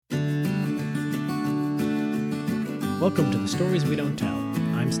Welcome to the Stories We Don't Tell.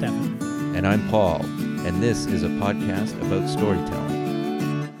 I'm Stefan. And I'm Paul, and this is a podcast about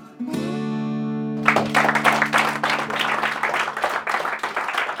storytelling.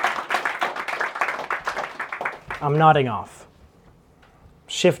 I'm nodding off,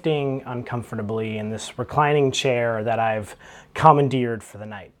 shifting uncomfortably in this reclining chair that I've commandeered for the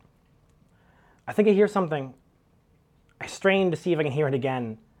night. I think I hear something. I strain to see if I can hear it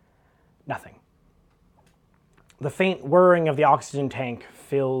again. Nothing. The faint whirring of the oxygen tank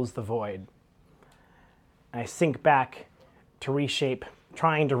fills the void. I sink back to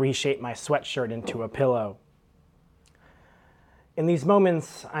trying to reshape my sweatshirt into a pillow. In these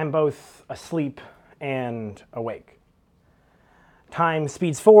moments, I'm both asleep and awake. Time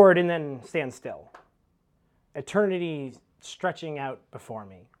speeds forward and then stands still. Eternity stretching out before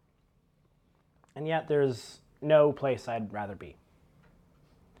me. And yet there's no place I'd rather be.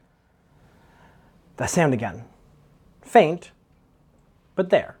 That sound again. Faint, but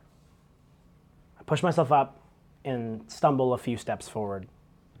there. I push myself up and stumble a few steps forward.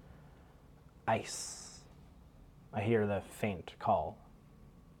 Ice. I hear the faint call.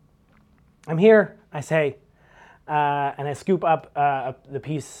 I'm here, I say, and I scoop up a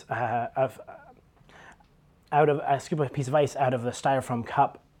piece of ice out of the styrofoam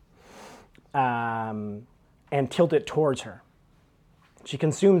cup and tilt it towards her. She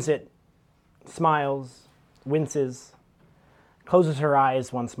consumes it, smiles, winces, closes her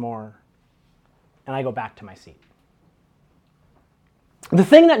eyes once more, and I go back to my seat. The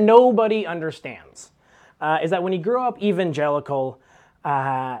thing that nobody understands is that when you grow up evangelical,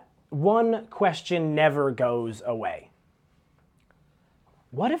 one question never goes away.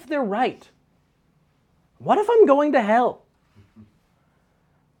 What if they're right? What if I'm going to hell?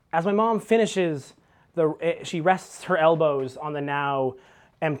 As my mom finishes, she rests her elbows on the now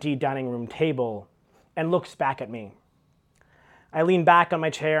empty dining room table and looks back at me. I lean back on my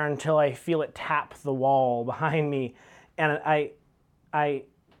chair until I feel it tap the wall behind me, and I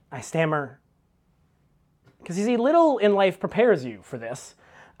stammer. Because you see, little in life prepares you for this.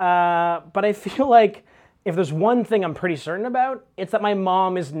 But I feel like if there's one thing I'm pretty certain about, it's that my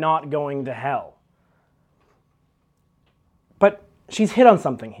mom is not going to hell. But she's hit on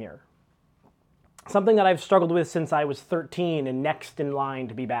something here. Something that I've struggled with since I was 13 and next in line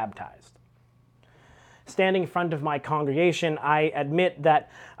to be baptized. Standing in front of my congregation, I admit that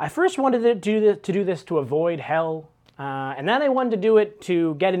I first wanted to do this to avoid hell, and then I wanted to do it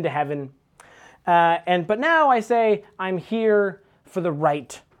to get into heaven. But now I say I'm here for the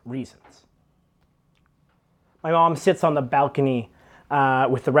right reasons. My mom sits on the balcony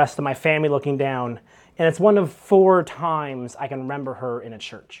with the rest of my family looking down, and it's one of 4 times I can remember her in a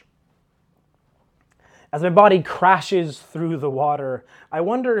church. As my body crashes through the water, I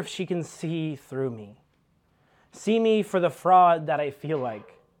wonder if she can see through me. See me for the fraud that I feel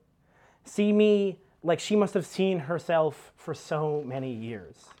like. See me like she must have seen herself for so many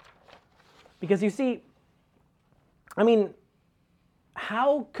years. Because you see,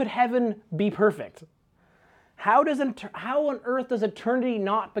 how could heaven be perfect? How on earth does eternity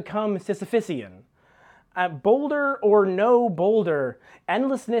not become Sisyphean? Boulder or no boulder,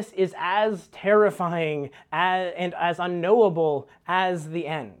 endlessness is as terrifying and as unknowable as the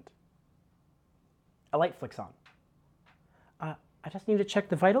end. A light flicks on. I just need to check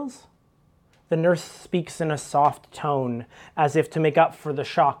the vitals. The nurse speaks in a soft tone, as if to make up for the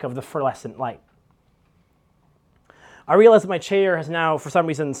shock of the fluorescent light. I realize that my chair has now, for some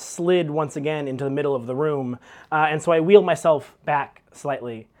reason, slid once again into the middle of the room, and so I wheel myself back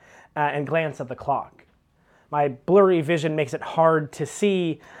slightly and glance at the clock. My blurry vision makes it hard to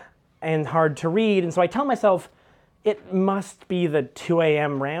see and hard to read, and so I tell myself it must be the 2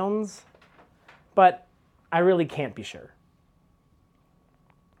 a.m. rounds, but I really can't be sure.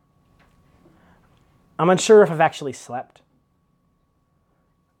 I'm unsure if I've actually slept.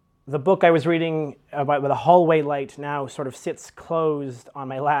 The book I was reading about with a hallway light now sort of sits closed on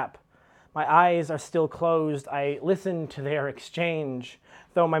my lap. My eyes are still closed. I listen to their exchange,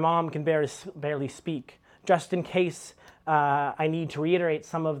 though my mom can barely speak, just in case I need to reiterate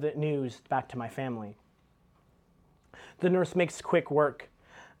some of the news back to my family. The nurse makes quick work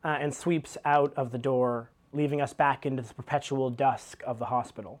and sweeps out of the door, leaving us back into the perpetual dusk of the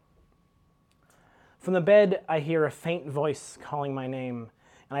hospital. From the bed, I hear a faint voice calling my name,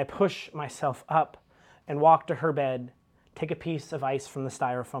 and I push myself up and walk to her bed, take a piece of ice from the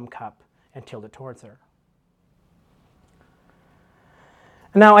styrofoam cup, and tilt it towards her.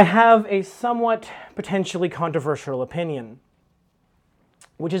 Now, I have a somewhat potentially controversial opinion,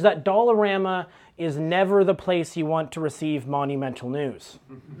 which is that Dollarama is never the place you want to receive monumental news.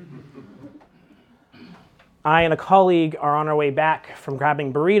 I and a colleague are on our way back from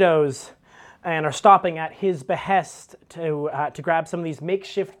grabbing burritos and are stopping at his behest to grab some of these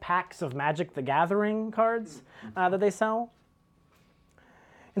makeshift packs of Magic the Gathering cards that they sell.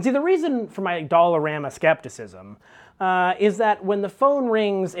 And see, the reason for my Dollarama skepticism is that when the phone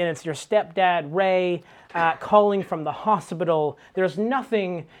rings and it's your stepdad, Ray, calling from the hospital, there's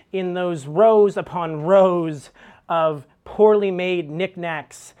nothing in those rows upon rows of poorly made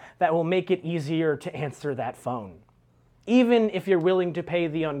knickknacks that will make it easier to answer that phone, even if you're willing to pay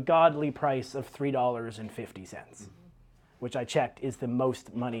the ungodly price of $3.50, which I checked is the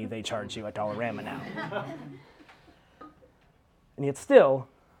most money they charge you at Dollarama now. And yet still,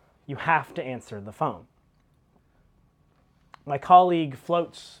 you have to answer the phone. My colleague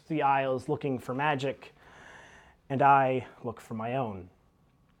floats the aisles looking for magic, and I look for my own.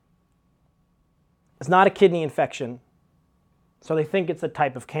 It's not a kidney infection, so they think it's a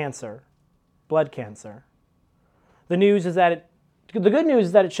type of cancer, blood cancer. The good news is that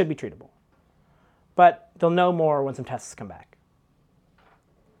it should be treatable, but they'll know more when some tests come back.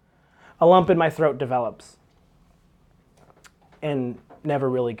 A lump in my throat develops and never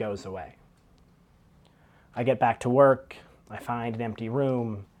really goes away. I get back to work, I find an empty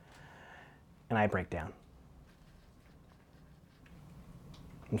room, and I break down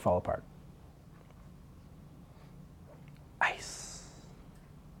and fall apart. Ice.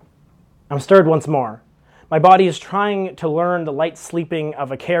 I'm stirred once more. My body is trying to learn the light sleeping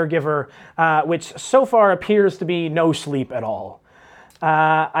of a caregiver, which so far appears to be no sleep at all.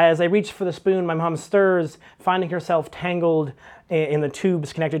 As I reach for the spoon, my mom stirs, finding herself tangled in the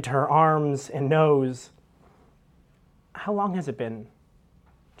tubes connected to her arms and nose. How long has it been?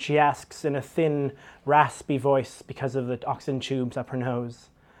 She asks in a thin, raspy voice because of the oxygen tubes up her nose.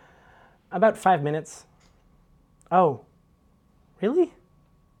 About 5 minutes. Oh, really?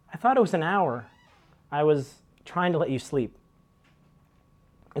 I thought it was an hour. I was trying to let you sleep.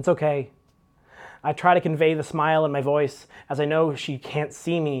 It's okay. I try to convey the smile in my voice as I know she can't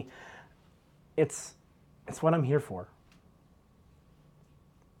see me. It's what I'm here for.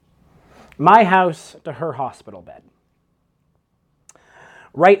 My house to her hospital bed.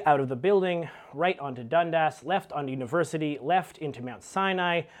 Right out of the building, right onto Dundas, left onto University, left into Mount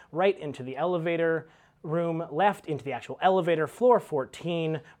Sinai, right into the elevator room, left into the actual elevator, floor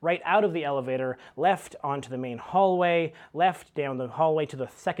 14, right out of the elevator, left onto the main hallway, left down the hallway to the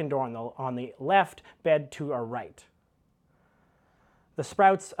second door on the left, bed to our right. The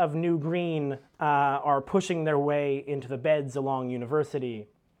sprouts of new green are pushing their way into the beds along University.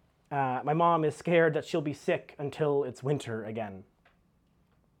 My mom is scared that she'll be sick until it's winter again.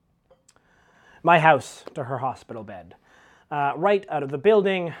 My house to her hospital bed. Right out of the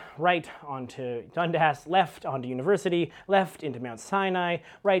building, right onto Dundas, left onto University, left into Mount Sinai,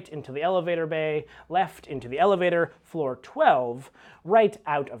 right into the elevator bay, left into the elevator, floor 12, right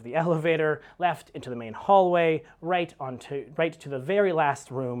out of the elevator, left into the main hallway, right to the very last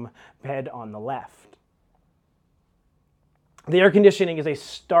room, bed on the left. The air conditioning is a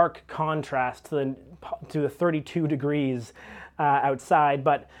stark contrast to the 32 degrees outside,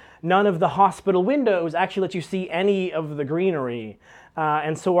 but none of the hospital windows actually let you see any of the greenery.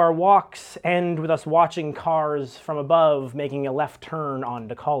 And so our walks end with us watching cars from above making a left turn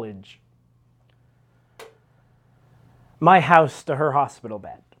onto College. My house to her hospital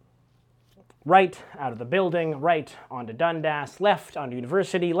bed. Right out of the building, right onto Dundas, left onto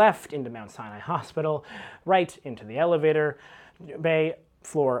University, left into Mount Sinai Hospital, right into the elevator bay,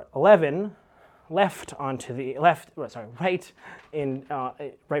 floor 11, right from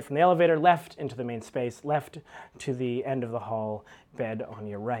the elevator, left into the main space, left to the end of the hall, bed on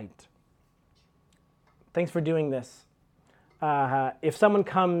your right. Thanks for doing this. If someone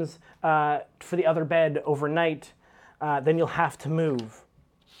comes for the other bed overnight, then you'll have to move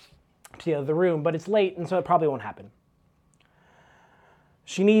to the other room, but it's late and so it probably won't happen.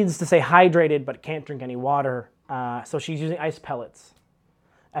 She needs to stay hydrated but can't drink any water, so she's using ice pellets.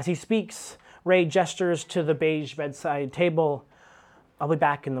 As he speaks, Ray gestures to the beige bedside table. I'll be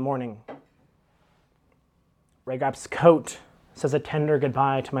back in the morning. Ray grabs his coat, says a tender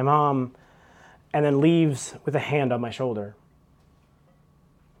goodbye to my mom, and then leaves with a hand on my shoulder.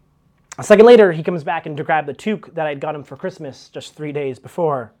 A second later, he comes back in to grab the toque that I'd got him for Christmas just 3 days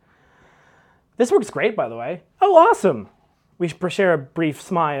before. This works great, by the way. Oh, awesome. We share a brief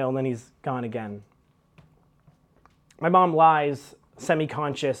smile, and then he's gone again. My mom lies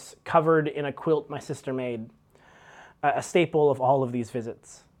semi-conscious, covered in a quilt my sister made, a staple of all of these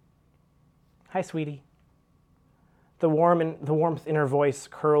visits. Hi, sweetie. The warmth in her voice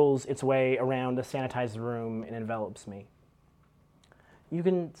curls its way around the sanitized room and envelops me. You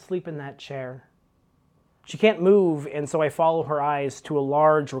can sleep in that chair. She can't move, and so I follow her eyes to a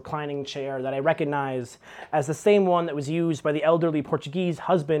large reclining chair that I recognize as the same one that was used by the elderly Portuguese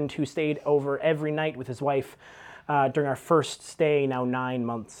husband who stayed over every night with his wife during our first stay now 9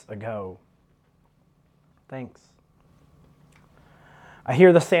 months ago. Thanks. I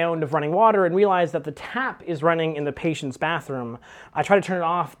hear the sound of running water and realize that the tap is running in the patient's bathroom. I try to turn it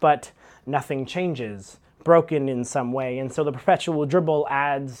off, but nothing changes, broken in some way, and so the perpetual dribble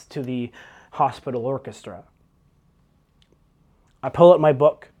adds to the hospital orchestra. I pull out my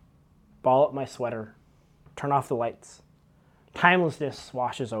book, ball up my sweater, turn off the lights. Timelessness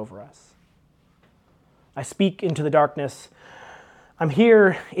washes over us. I speak into the darkness. I'm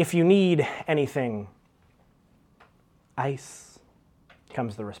here if you need anything. Ice,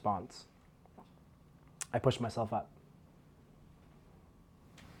 comes the response. I push myself up.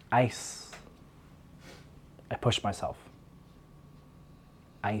 Ice. I push myself.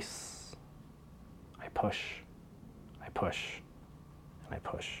 Ice. I push. I push. And I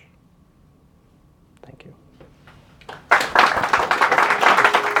push. Thank you.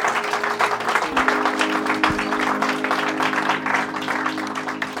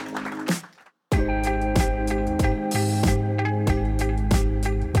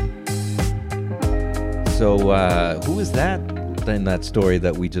 So, who is that in that story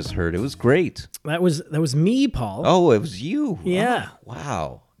that we just heard? It was great. That was me, Paul. Oh, it was you. Yeah. Oh,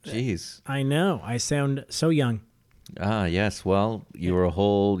 wow. Jeez. I know. I sound so young. Ah, yes. Well, you were a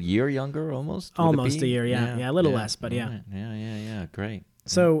whole year younger, almost. Would it Almost be? a year, yeah. A little less, but yeah. Right. Yeah. Great.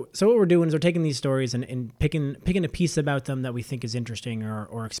 So what we're doing is we're taking these stories and picking a piece about them that we think is interesting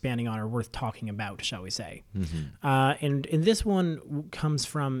or expanding on or worth talking about, shall we say. Mm-hmm. And this one comes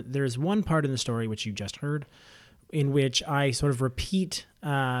from, there's one part in the story which you just heard, in which I sort of repeat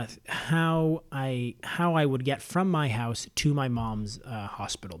how I would get from my house to my mom's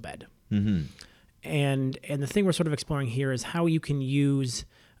hospital bed. Mm-hmm. And the thing we're sort of exploring here is how you can use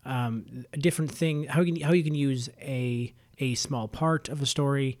a different thing, how you can use a small part of a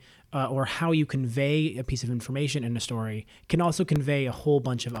story, or how you convey a piece of information in a story can also convey a whole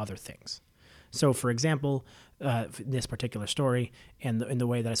bunch of other things. So, for example, this particular story, and in the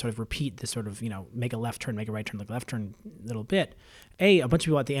way that I sort of repeat this sort of, make a left turn, make a right turn, make a left turn little bit, a bunch of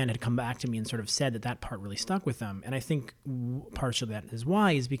people at the end had come back to me and sort of said that part really stuck with them. And I think partially that is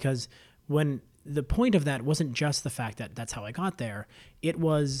why is because when the point of that wasn't just the fact that that's how I got there, it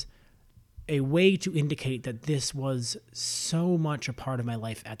was a way to indicate that this was so much a part of my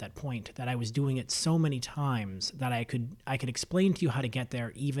life at that point, that I was doing it so many times that I could explain to you how to get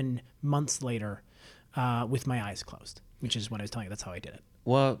there even months later with my eyes closed, which is what I was telling you. That's how I did it.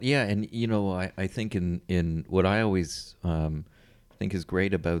 Well, yeah, and I think in what I always think is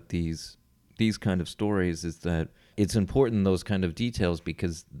great about these kind of stories is that it's important, those kind of details,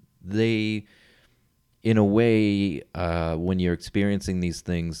 because they, in a way, when you're experiencing these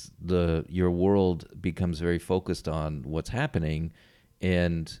things, your world becomes very focused on what's happening,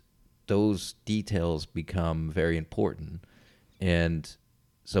 and those details become very important. And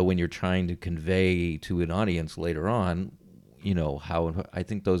so when you're trying to convey to an audience later on, how I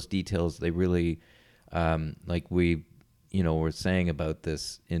think those details, they really, like we, were saying about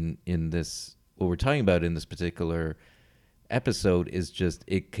this in this, what we're talking about in this particular episode is just,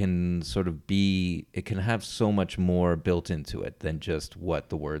 it can have so much more built into it than just what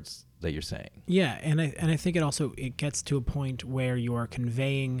the words that you're saying. Yeah, and I think it gets to a point where you are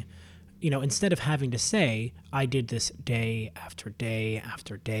conveying, instead of having to say, I did this day after day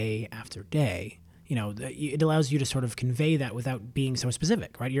after day after day, it allows you to sort of convey that without being so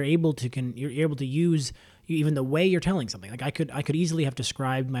specific, right? You're able to use even the way you're telling something. Like I could easily have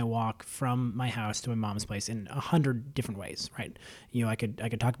described my walk from my house to my mom's place in 100 different ways, right? I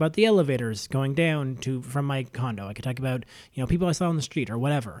could talk about the elevators going down from my condo. I could talk about people I saw on the street or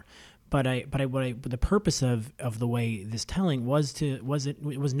whatever. But the purpose of the way this telling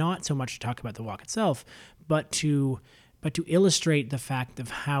was not so much to talk about the walk itself, but to illustrate the fact of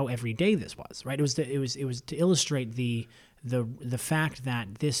how everyday this was, right? It was to illustrate the fact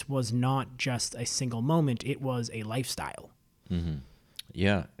that this was not just a single moment; it was a lifestyle. Mm-hmm.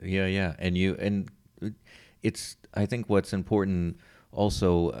 Yeah. And it's, I think what's important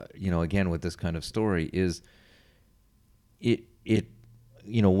also, again with this kind of story is it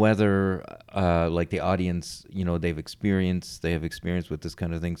whether like the audience, they have experience with this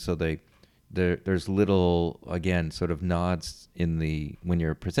kind of thing, so there's little, again, sort of nods when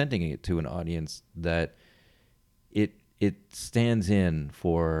you're presenting it to an audience, that it stands in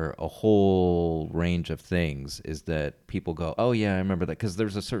for a whole range of things, is that people go, oh yeah, I remember that, because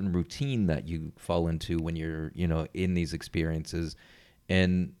there's a certain routine that you fall into when you're, in these experiences,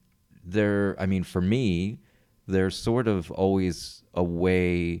 and I mean, for me, there's sort of always a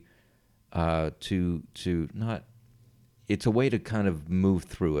way to not. It's a way to kind of move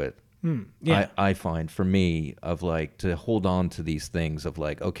through it. Yeah. I find for me of like to hold on to these things of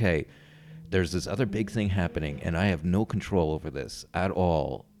like, okay, there's this other big thing happening and I have no control over this at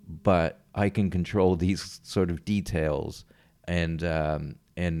all, but I can control these sort of details and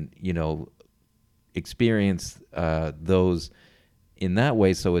you know, experience those in that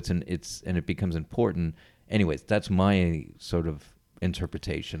way. So and it becomes important. Anyways, that's my sort of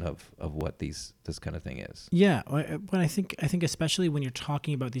interpretation of what this kind of thing is. Yeah, when I think especially when you're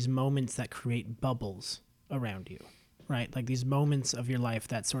talking about these moments that create bubbles around you, right? Like these moments of your life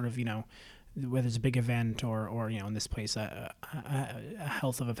that sort of, you know, whether it's a big event or you know, in this place a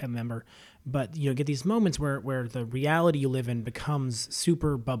health of a family member, but you know, get these moments where the reality you live in becomes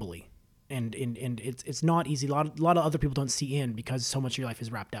super bubbly. And it's not easy. A lot of other people don't see in because so much of your life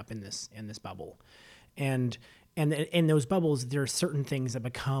is wrapped up in this bubble, and in those bubbles there are certain things that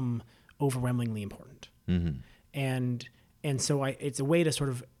become overwhelmingly important, and so it's a way to sort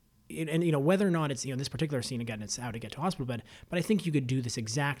of, and you know, whether or not it's, you know, this particular scene, again, it's how to get to hospital bed, but I think you could do this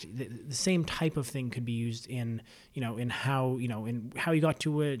the same type of thing could be used in, you know, in how you got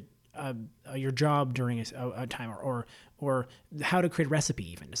to your job during a time, or how to create a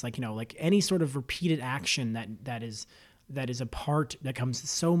recipe. Even it's like, you know, like any sort of repeated action that is a part that comes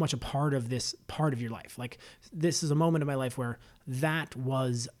so much a part of this part of your life. Like this is a moment of my life where that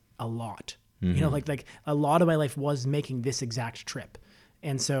was a lot, you know, like a lot of my life was making this exact trip.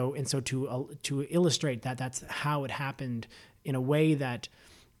 And so to illustrate that, that's how it happened in a way that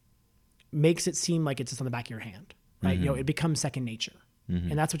makes it seem like it's just on the back of your hand, right? You know, it becomes second nature.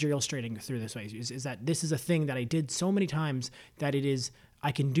 And that's what you're illustrating through this way is that this is a thing that I did so many times that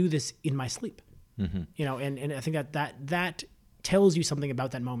I can do this in my sleep, you know, and I think that tells you something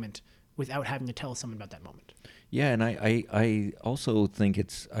about that moment without having to tell someone about that moment. Yeah. And I also think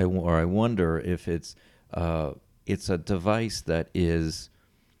I wonder if it's a device that is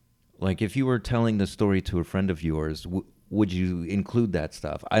like, if you were telling the story to a friend of yours, would you include that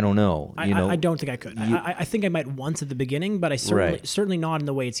stuff? I don't know. I don't think I could. I think I might once at the beginning, but I certainly not in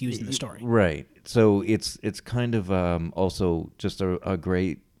the way it's used in the story. Right. So it's kind of also just a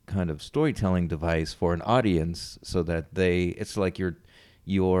great kind of storytelling device for an audience, so that it's like you're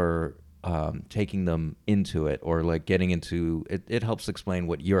taking them into it, or like getting into it. It helps explain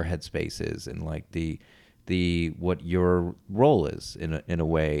what your headspace is and like what your role is in a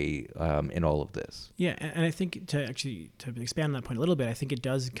way in all of this. Yeah, and I think to expand on that point a little bit, I think it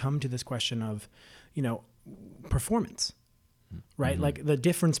does come to this question of, you know, performance, right? Like the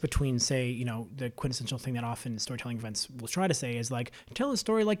difference between, say, you know, the quintessential thing that often storytelling events will try to say is like, tell a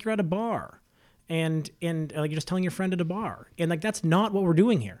story like you're at a bar. And like you're just telling your friend at a bar, and like that's not what we're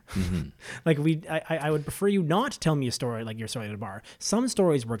doing here. Like I would prefer you not tell me a story like your story at a bar. Some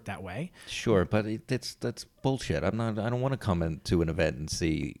stories work that way. Sure, but that's bullshit. I don't want to come into an event and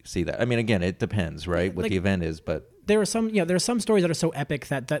see that. I mean, again, it depends, right? What the event is, but there are some stories that are so epic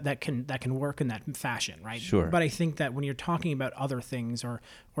that can work in that fashion, right? Sure. But I think that when you're talking about other things or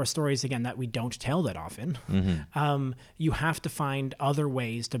stories, again, that we don't tell that often, you have to find other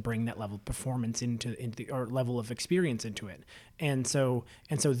ways to bring that level of performance into or level of experience into it. And so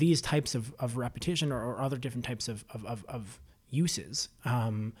these types of repetition or other different types of uses,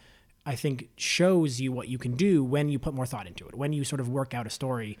 I think shows you what you can do when you put more thought into it. When you sort of work out a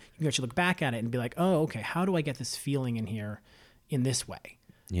story, you can actually look back at it and be like, oh, okay, how do I get this feeling in here in this way?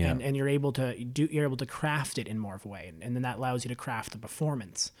 Yeah. And you're able to craft it in more of a way. And then that allows you to craft the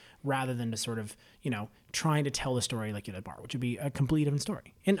performance rather than to sort of, you know, trying to tell the story like you're at a bar, which would be a completely different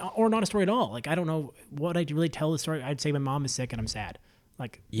story. Or not a story at all. Like, I don't know what I'd really tell the story. I'd say my mom is sick and I'm sad.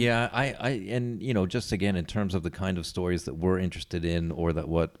 Like, yeah, and you know, just again in terms of the kind of stories that we're interested in, or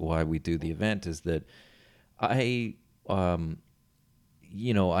why we do the event, is that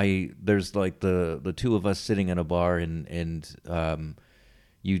there's like the two of us sitting in a bar and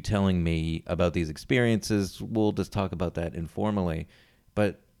you telling me about these experiences. We'll just talk about that informally,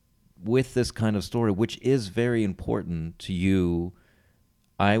 but with this kind of story, which is very important to you,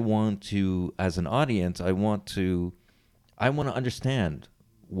 I want to, as an audience, I want to understand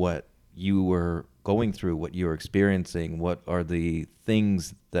what you were going through, what you were experiencing, what are the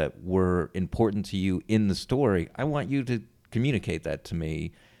things that were important to you in the story. I want you to communicate that to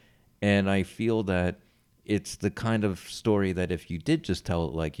me. And I feel that it's the kind of story that if you did just tell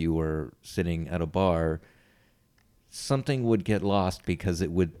it like you were sitting at a bar, something would get lost because it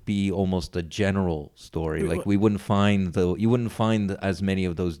would be almost a general story. Like you wouldn't find as many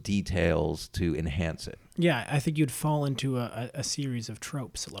of those details to enhance it. Yeah, I think you'd fall into a series of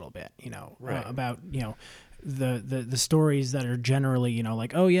tropes a little bit, Right. About, the stories that are generally,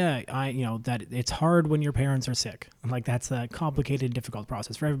 like, oh yeah, that it's hard when your parents are sick. Like that's a complicated, difficult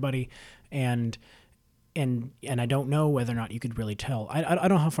process for everybody. And I don't know whether or not you could really tell. I don't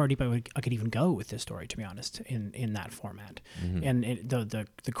know how far deep I could even go with this story, to be honest, in that format. Mm-hmm. And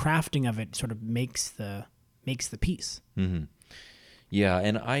the crafting of it sort of makes the piece. Mm-hmm. Yeah,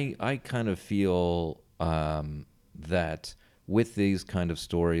 and I kind of feel that with these kind of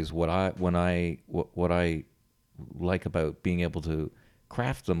stories, what I like about being able to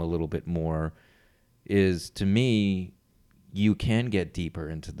craft them a little bit more is, to me, you can get deeper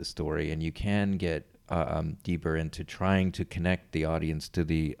into the story, and you can get deeper into trying to connect the audience to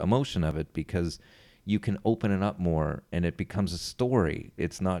the emotion of it, because you can open it up more and it becomes a story.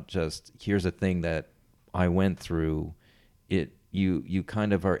 It's not just, here's a thing that I went through. You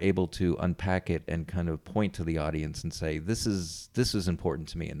kind of are able to unpack it and kind of point to the audience and say, this is important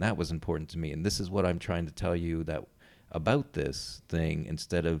to me, and that was important to me, and this is what I'm trying to tell you that about this thing,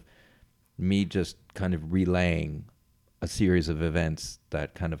 instead of me just kind of relaying a series of events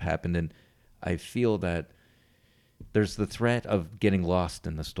that kind of happened. And I feel that there's the threat of getting lost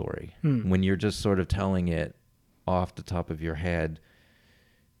in the story when you're just sort of telling it off the top of your head.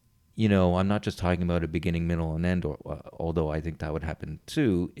 I'm not just talking about a beginning, middle, and end, although I think that would happen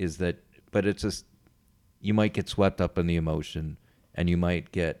too, but it's just, you might get swept up in the emotion, and you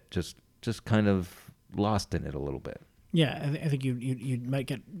might get just kind of lost in it a little bit. Yeah, I think you might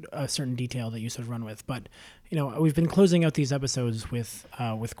get a certain detail that you sort of run with, but we've been closing out these episodes with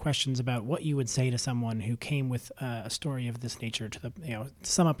questions about what you would say to someone who came with a story of this nature, to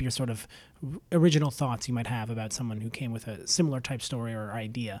sum up your sort of original thoughts you might have about someone who came with a similar type story or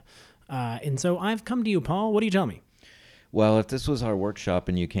idea. And so I've come to you, Paul. What do you tell me? Well, if this was our workshop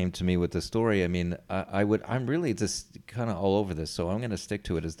and you came to me with the story, I mean, I'm really just kind of all over this, so I'm going to stick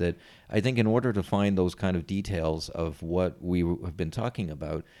to it, is that I think in order to find those kind of details of what we have been talking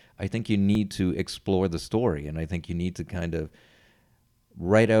about, I think you need to explore the story, and I think you need to kind of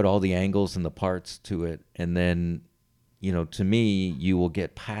write out all the angles and the parts to it, and then, to me, you will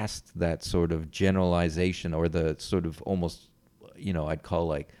get past that sort of generalization, or the sort of almost, I'd call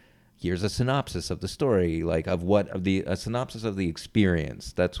like, here's a synopsis of the story, like a synopsis of the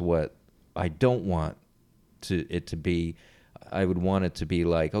experience. That's what I don't want it to be. I would want it to be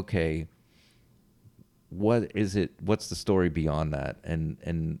like, okay, what is it? What's the story beyond that?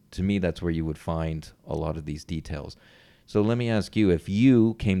 And to me, that's where you would find a lot of these details. So let me ask you, if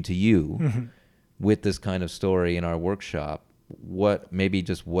you came to you with this kind of story in our workshop, what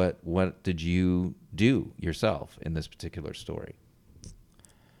did you do yourself in this particular story?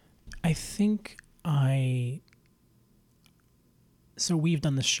 I think so we've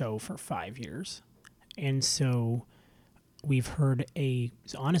done the show for 5 years, and so we've heard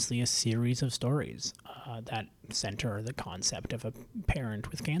honestly a series of stories that center the concept of a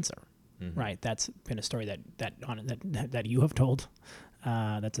parent with cancer. Mm-hmm. Right? That's been a story that you have told.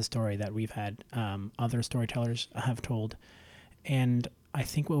 That's a story that we've had other storytellers have told, and I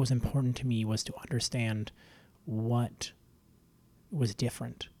think what was important to me was to understand what was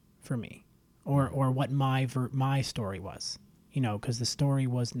different for me, or what my story was, because the story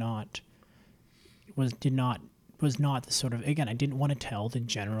was not the sort of, again, I didn't want to tell the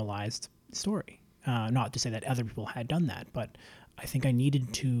generalized story. Not to say that other people had done that, but I think I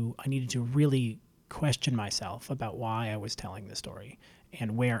needed to really question myself about why I was telling the story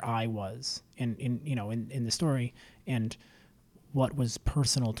and where I was in the story, and what was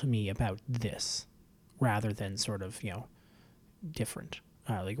personal to me about this, rather than sort of different.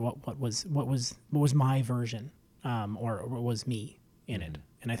 Like what was my version, or what was me in it?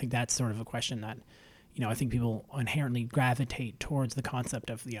 And I think that's sort of a question that, I think people inherently gravitate towards the concept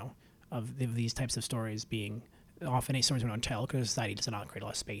of these types of stories being often stories we don't tell, because society does not create a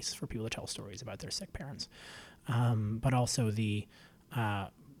lot of space for people to tell stories about their sick parents. But also the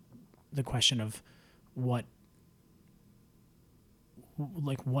question of what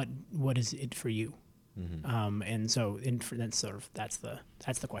is it for you? Mm-hmm. And so that's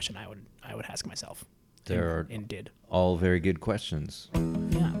the question I would ask myself. And did all very good questions.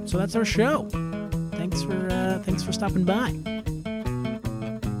 Yeah. So that's our show. Thanks for stopping by.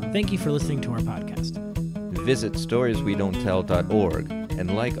 Thank you for listening to our podcast. Visit storieswedon'ttell.org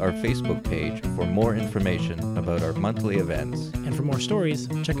and like our Facebook page for more information about our monthly events. And for more stories,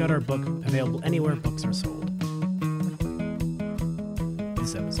 check out our book, available anywhere books are sold.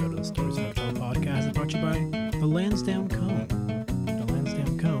 So episode of the Stories of Uptown podcast is brought to you by the Lansdowne Cone. The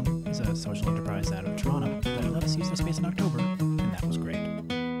Lansdowne Cone is a social enterprise out of Toronto that let us use their space in October, and that was great. I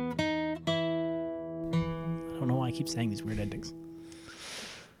don't know why I keep saying these weird endings.